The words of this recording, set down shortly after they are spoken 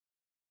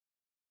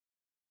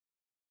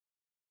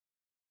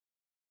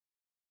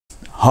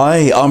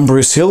Hi, I'm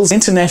Bruce Hills,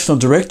 International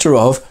Director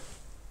of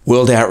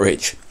World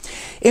Outreach.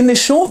 In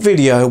this short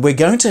video, we're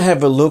going to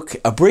have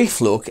a brief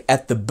look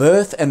at the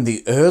birth and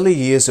the early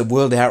years of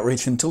World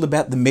Outreach until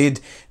about the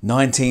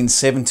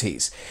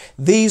mid-1970s.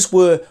 These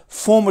were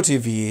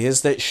formative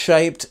years that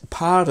shaped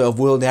part of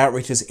World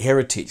Outreach's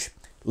heritage.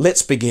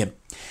 Let's begin.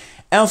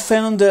 Our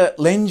founder,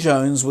 Len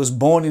Jones, was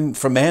born in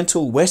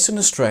Fremantle, Western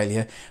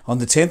Australia on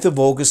the 10th of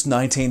August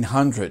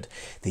 1900,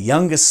 the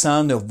youngest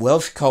son of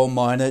Welsh coal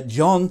miner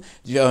John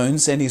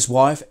Jones and his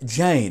wife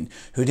Jane,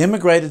 who'd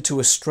emigrated to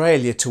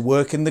Australia to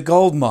work in the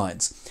gold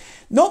mines.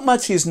 Not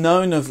much is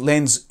known of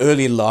Len's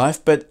early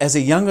life, but as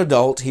a young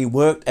adult he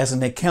worked as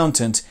an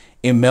accountant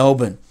in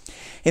Melbourne.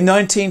 In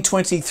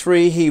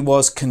 1923 he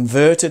was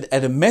converted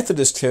at a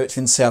Methodist church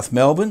in South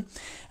Melbourne.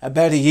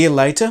 About a year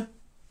later,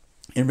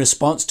 in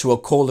response to a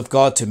call of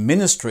God to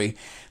ministry,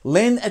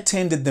 Len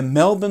attended the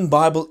Melbourne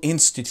Bible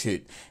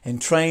Institute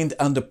and trained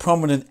under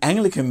prominent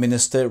Anglican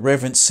minister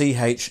Reverend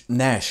C.H.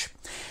 Nash.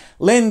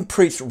 Len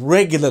preached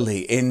regularly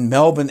in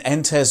Melbourne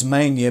and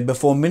Tasmania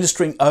before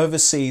ministering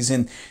overseas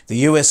in the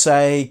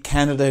USA,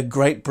 Canada,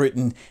 Great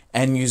Britain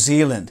and New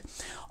Zealand.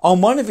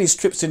 On one of his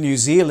trips to New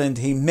Zealand,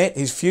 he met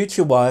his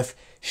future wife,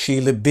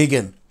 Sheila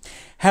Biggin.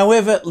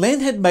 However,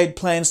 Len had made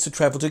plans to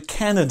travel to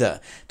Canada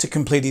to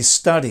complete his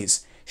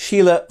studies.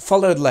 Sheila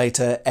followed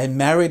later and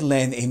married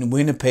Len in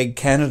Winnipeg,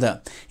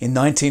 Canada in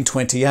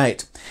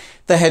 1928.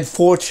 They had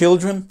 4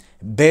 children,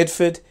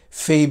 Bedford,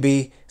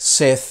 Phoebe,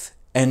 Seth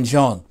and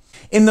John.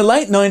 In the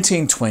late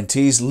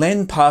 1920s,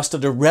 Len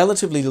pastored a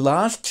relatively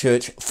large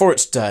church for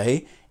its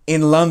day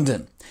in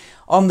London.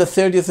 On the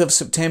 30th of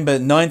September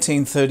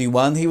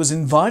 1931, he was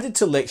invited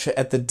to lecture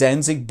at the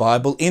Danzig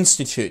Bible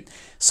Institute,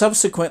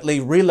 subsequently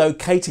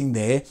relocating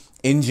there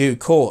in due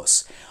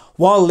course.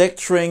 While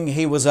lecturing,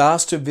 he was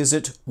asked to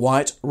visit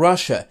White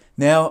Russia,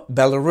 now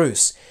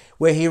Belarus,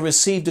 where he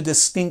received a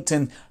distinct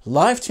and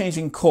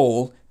life-changing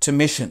call to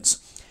missions.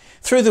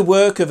 Through the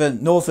work of a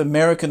North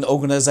American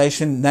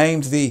organization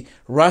named the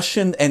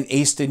Russian and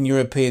Eastern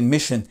European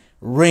Mission,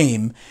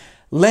 REAM,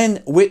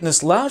 Len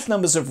witnessed large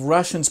numbers of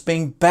Russians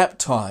being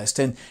baptized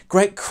and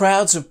great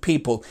crowds of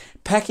people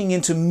packing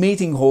into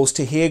meeting halls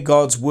to hear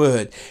God's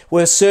word,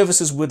 where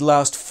services would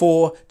last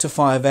 4 to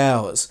 5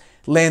 hours.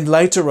 Len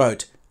later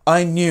wrote,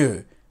 "I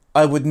knew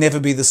I would never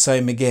be the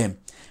same again.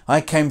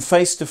 I came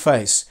face to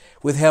face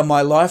with how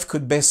my life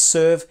could best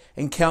serve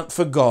and count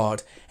for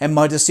God, and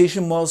my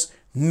decision was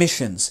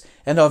missions,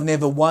 and I've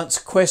never once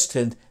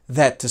questioned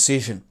that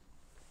decision."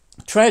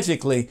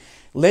 Tragically,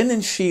 Len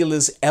and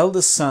Sheila's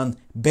eldest son,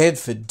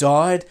 Bedford,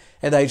 died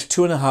at age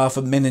 2.5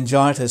 of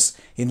meningitis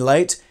in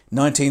late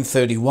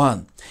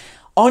 1931.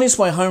 On his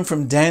way home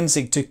from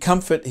Danzig to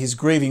comfort his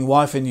grieving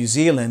wife in New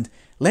Zealand,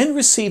 Len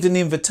received an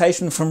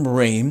invitation from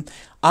REAM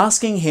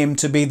asking him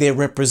to be their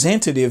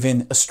representative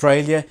in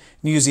Australia,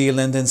 New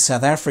Zealand and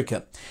South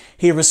Africa.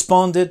 He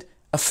responded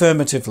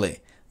affirmatively.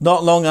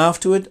 Not long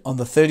afterward, on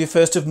the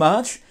 31st of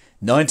March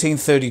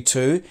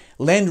 1932,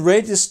 Len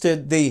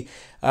registered the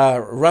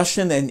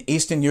Russian and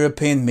Eastern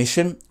European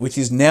Mission, which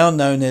is now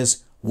known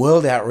as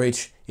World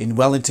Outreach in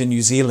Wellington,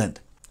 New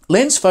Zealand.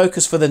 Len's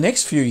focus for the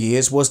next few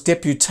years was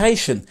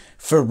deputation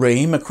for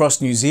REAM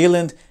across New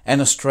Zealand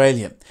and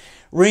Australia.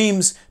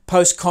 REAM's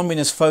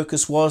post-communist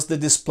focus was the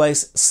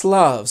displaced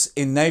Slavs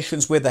in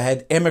nations where they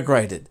had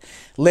emigrated.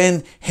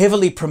 Len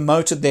heavily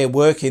promoted their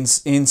work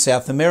in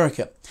South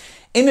America.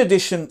 In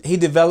addition, he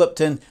developed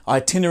an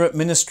itinerant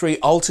ministry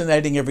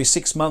alternating every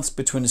 6 months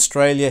between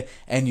Australia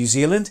and New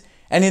Zealand.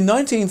 And in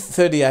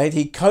 1938,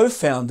 he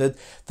co-founded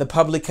the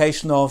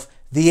publication of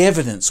The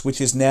Evidence, which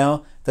is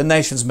now The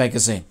Nation's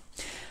magazine.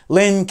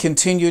 Len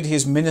continued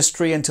his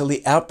ministry until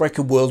the outbreak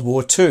of World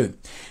War II.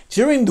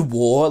 During the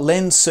war,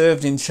 Len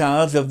served in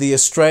charge of the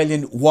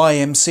Australian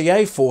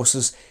YMCA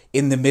forces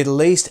in the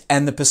Middle East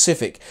and the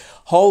Pacific,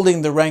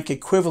 holding the rank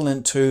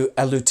equivalent to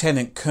a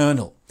lieutenant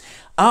colonel.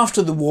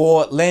 After the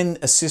war, Len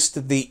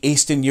assisted the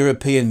Eastern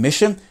European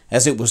Mission,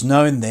 as it was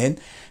known then,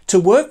 to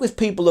work with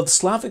people of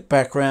Slavic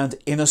background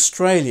in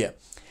Australia.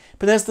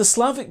 But as the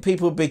Slavic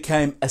people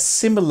became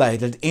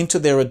assimilated into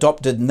their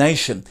adopted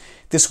nation,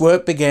 this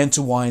work began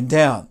to wind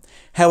down.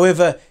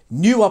 However,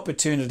 new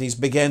opportunities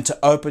began to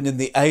open in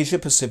the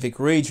Asia-Pacific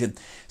region.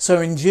 So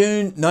in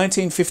June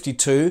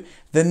 1952,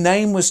 the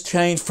name was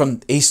changed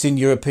from Eastern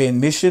European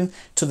Mission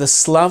to the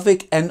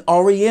Slavic and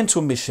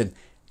Oriental Mission,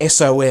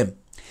 SOM.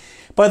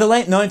 By the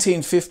late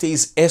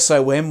 1950s,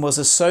 SOM was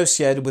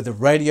associated with a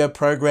radio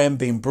program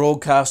being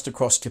broadcast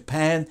across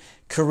Japan,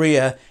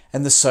 Korea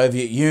and the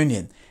Soviet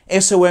Union.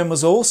 SOM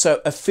was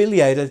also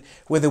affiliated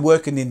with a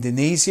work in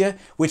Indonesia,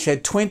 which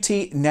had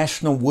 20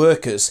 national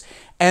workers,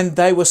 and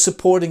they were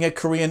supporting a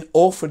Korean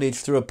orphanage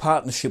through a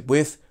partnership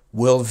with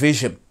World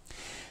Vision.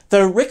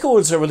 Though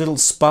records are a little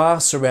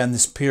sparse around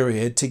this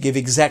period to give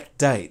exact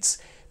dates,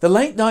 the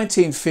late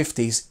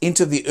 1950s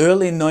into the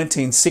early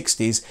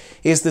 1960s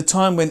is the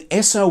time when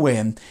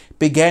SOM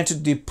began to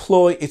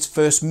deploy its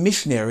first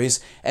missionaries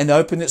and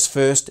open its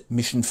first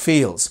mission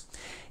fields.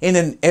 In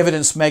an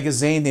Evidence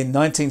magazine in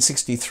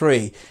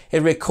 1963,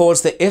 it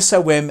records that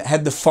SOM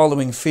had the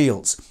following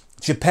fields: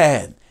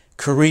 Japan,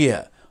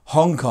 Korea,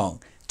 Hong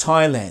Kong,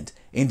 Thailand,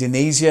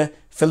 Indonesia,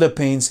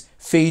 Philippines,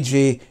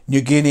 Fiji,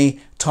 New Guinea,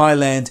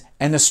 Thailand,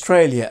 and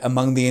Australia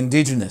among the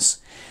indigenous.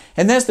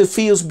 And as the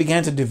fields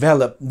began to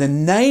develop, the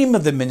name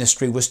of the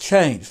ministry was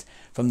changed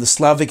from the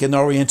Slavic and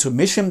Oriental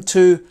Mission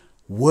to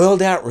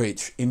World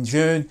Outreach in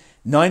June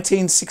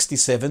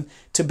 1967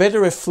 to better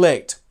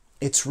reflect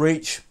its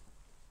reach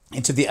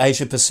into the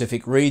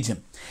Asia-Pacific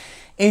region.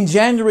 In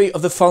January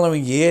of the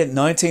following year,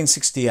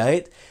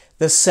 1968,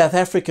 the South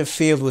Africa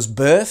field was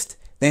birthed,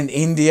 then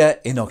India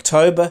in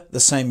October the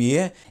same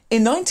year.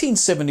 In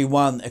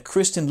 1971, a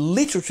Christian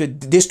literature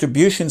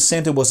distribution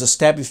centre was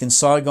established in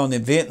Saigon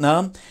in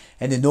Vietnam,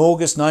 and in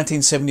August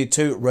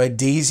 1972,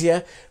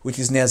 Rhodesia, which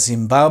is now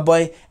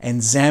Zimbabwe,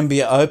 and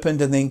Zambia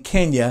opened, and then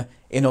Kenya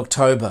in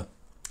October.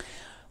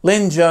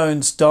 Len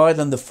Jones died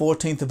on the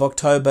 14th of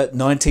October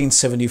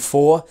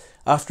 1974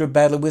 after a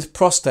battle with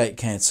prostate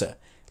cancer.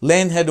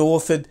 Len had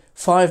authored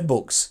 5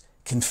 books: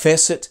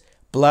 Confess It,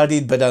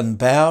 Bloodied but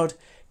Unbowed,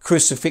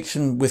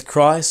 Crucifixion with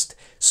Christ,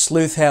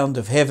 Sleuthhound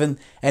of Heaven,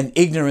 and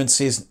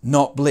Ignorance is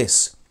Not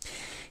Bliss.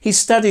 He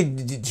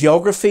studied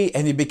geography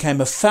and he became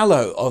a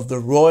Fellow of the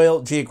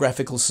Royal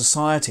Geographical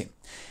Society.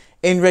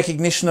 In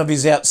recognition of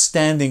his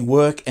outstanding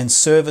work and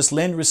service,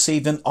 Len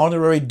received an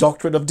honorary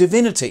doctorate of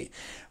divinity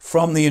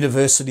from the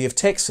University of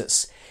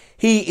Texas.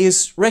 He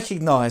is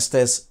recognized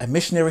as a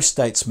missionary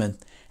statesman,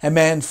 a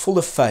man full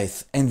of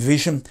faith and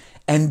vision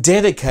and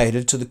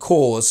dedicated to the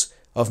cause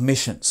of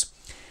missions.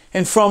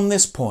 And from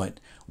this point,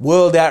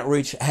 World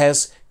Outreach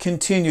has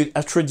continued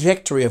a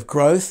trajectory of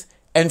growth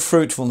and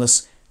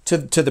fruitfulness to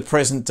the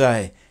present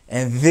day.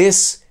 And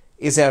this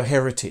is our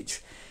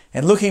heritage.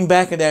 And looking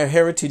back at our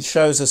heritage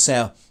shows us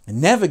our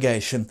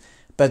navigation,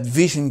 but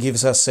vision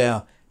gives us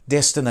our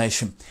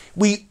destination.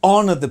 We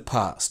honour the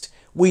past,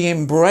 we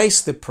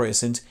embrace the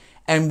present,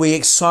 and we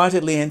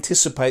excitedly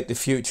anticipate the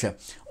future.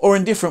 Or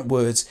in different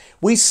words,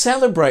 we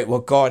celebrate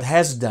what God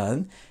has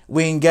done,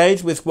 we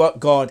engage with what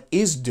God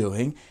is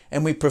doing,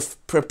 and we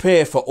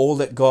prepare for all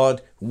that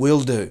God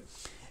will do.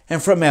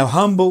 And from our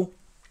humble,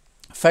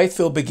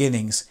 faith-filled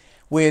beginnings,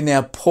 we are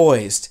now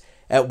poised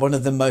at one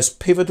of the most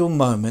pivotal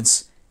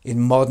moments in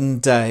modern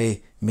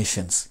day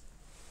missions.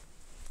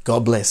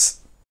 God bless.